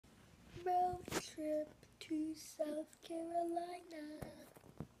trip to South Carolina.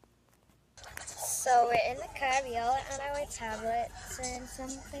 So we're in the car, we all on our tablets and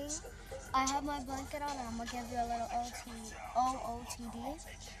something. I have my blanket on and I'm gonna give you a little OOTD.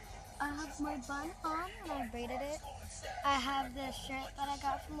 I have my bun on and I braided it. I have this shirt that I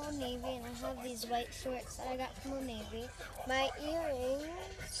got from Old Navy and I have these white shorts that I got from Old Navy. My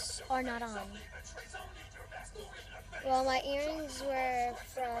earrings are not on. Well, my earrings were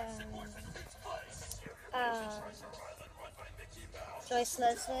from Joyce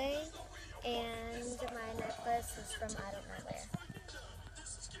Leslie, and my necklace is from I don't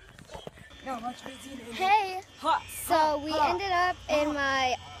know where. Hey! So we ended up in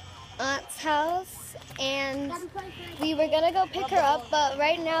my aunt's house, and we were gonna go pick her up, but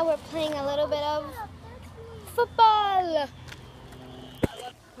right now we're playing a little bit of football.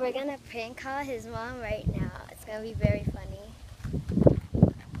 We're gonna prank call his mom right now. It's gonna be very funny.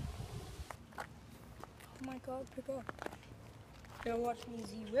 Oh my god, pick up. Now watch me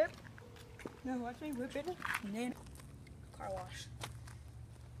Z-whip. Now watch me whip it. And then car wash.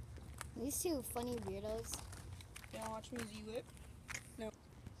 These two funny weirdos. Now watch me Z-whip. No.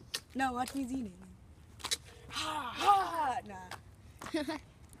 No, watch me Z-name. Ha ha! Nah.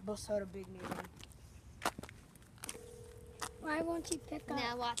 Bust out a big name. Why won't you pick up?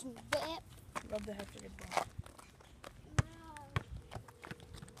 Now watch me whip. Rub the hefty ball.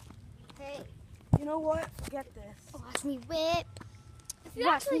 Hey. You know what? Forget this. Watch me whip. You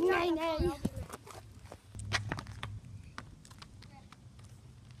Watch me nay.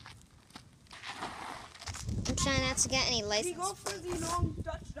 I'm trying not to get any license. Go for the long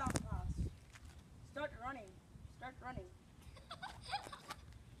touchdown pass. Start running. Start running.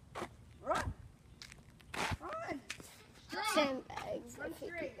 Run. Run. 10 bags and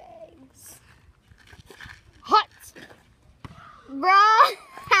 50 bags. Hot! Bruh!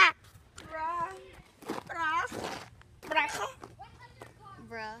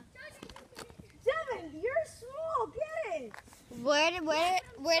 Bruh. Devin, you're small. Get it. Where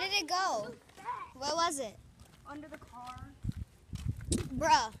did it go? Where was it? Under the car.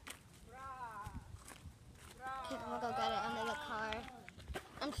 Bruh. Okay, I'm gonna go get it under the car.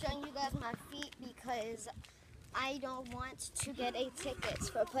 I'm showing you guys my feet because I don't want to get a ticket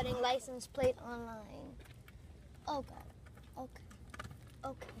for putting license plate online. Oh God.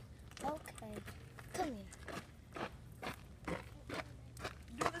 Okay. Come here.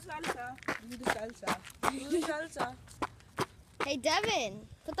 Do the salsa. Do the salsa. Do the salsa. Hey Devin,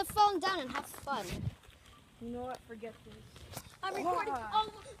 put the phone down and have fun. You know what? Forget this. I'm recording. Oh,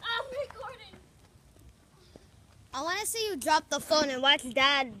 I'm recording. I want to see you drop the phone and watch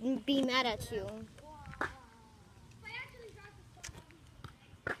Dad be mad at you.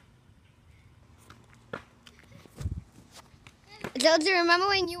 Joe, do you remember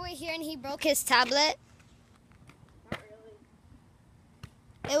when you were here and he broke his tablet? Not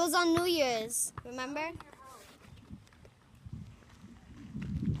really. It was on New Year's, remember?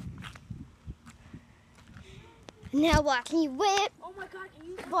 Now watch me whip. Oh my God! Can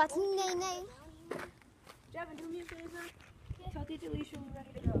you? Watch me nay nay. Devin, do me a favor. Tell Titi Alicia we're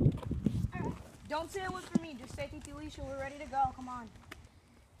ready to go. Alright. Don't say it was for me. Just say Titi Alicia we're ready to go. Come on.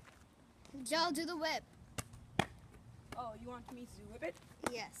 Joe, do the whip. Oh, you want me to whip it?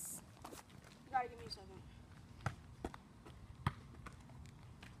 Yes. You gotta give me a second.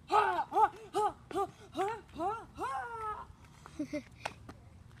 Ha ha ha ha ha ha ha!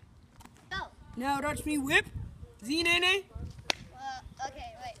 Go. Now watch me whip. Z Nene.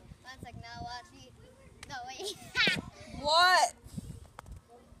 Okay, wait. 1 sec. Now watch me. No, wait. What?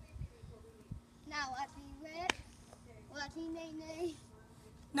 Now watch me whip. Watch me nay nay.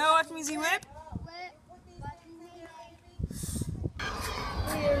 Now watch me Z whip. Whip. Watch me nay nay.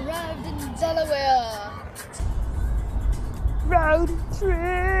 We arrived in Delaware. Road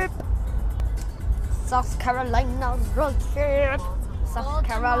trip. South Carolina road trip. South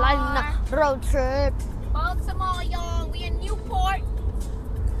Carolina road trip. Baltimore, y'all. We in Newport.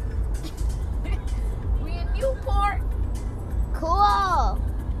 We in Newport. Cool.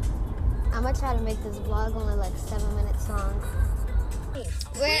 I'm gonna try to make this vlog only like 7 minutes long.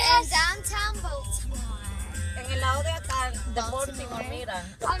 We're in downtown Baltimore. En el lado de acá, de Baltimore, mira.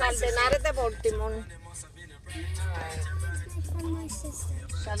 Cardenales de Baltimore. From my sister.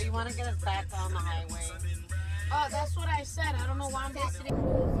 Shelly, you want to get us back on the highway? Oh, that's what I said. I don't know why I'm just sitting.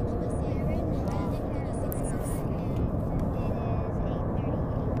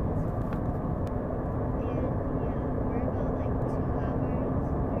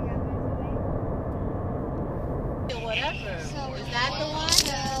 Whatever. So is that the one?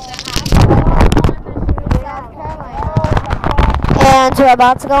 South Carolina. and we're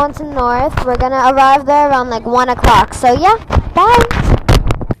about to go into North. We're gonna arrive there around like 1 o'clock. So yeah, bye.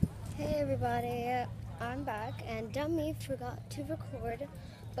 Hey everybody, I'm back, and Dummy forgot to record,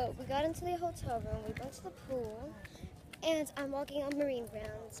 but we got into the hotel room, we went to the pool, and I'm walking on marine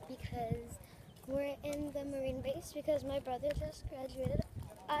grounds because we're in the marine base because my brother just graduated.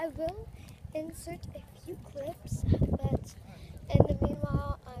 I will insert a few clips, but in the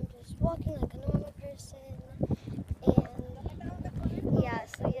meanwhile, I'm just walking like a normal person. And yeah,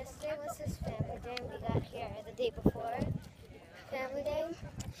 so yesterday was his family day, and we got here the day before family day.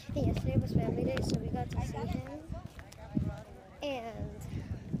 And yesterday was family day, so we got to see him. And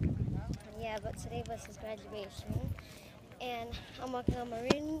yeah, but today was his graduation. And I'm walking on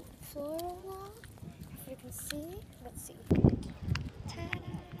marine floral now. If you can see, let's see. Ta-da!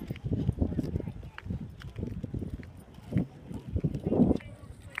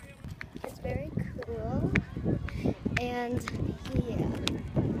 It's very cool. And yeah,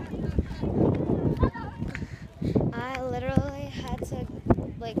 I literally had to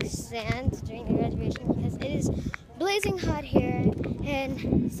like stand during the graduation because it is blazing hot here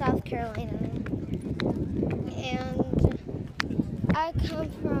in South Carolina. And I come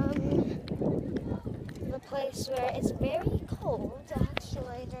from the place where it's very cold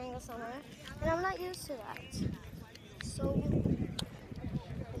actually during the summer, and I'm not used to that. So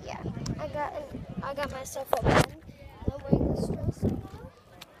yeah, I got myself a bun. I'm wearing this dress now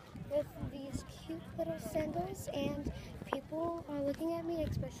with these cute little sandals, and people are looking at me,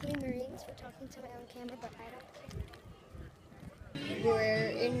 especially Marines, for talking to my own camera, but I don't care. We're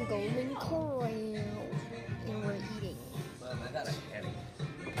in Golden Corral and we're eating.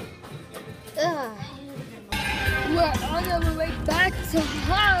 We're on our way back to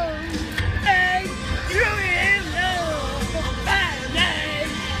home. And you can know,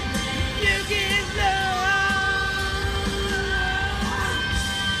 you can know.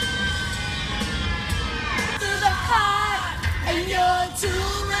 To the heart, and you're too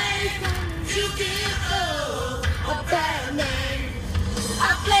late. You can know a bad name. I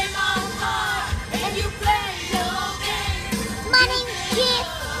play my part, and you play your game. Money, kiss.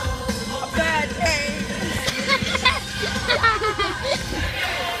 A bad name.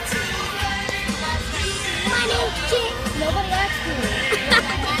 Nobody asked me.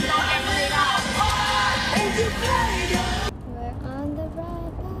 We're on the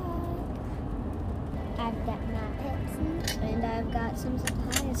ride back. I've got my Pepsi and I've got some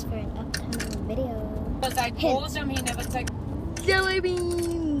supplies for an upcoming video. Because I told him he never took Jelly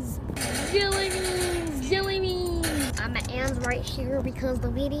beans! Jelly beans! Jelly beans! My hands right here because the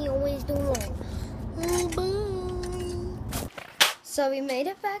video is too long. Oh, bye. So we made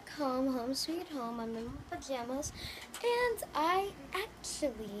it back home, home sweet home. I'm in my pajamas, and I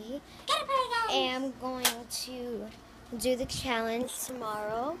actually am going to do the challenge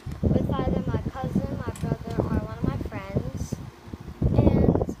tomorrow with either my cousin, my brother, or one of my friends.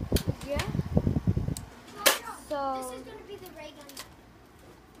 And yeah, so this is gonna be the ray gun.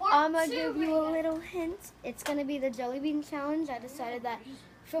 I'm gonna give you a little hint. It's gonna be the jelly bean challenge. I decided that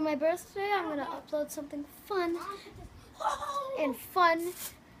for my birthday, I'm gonna upload something fun. And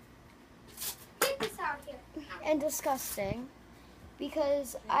disgusting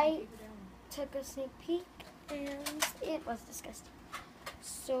because I took a sneak peek and it was disgusting.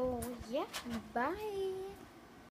 So yeah, bye.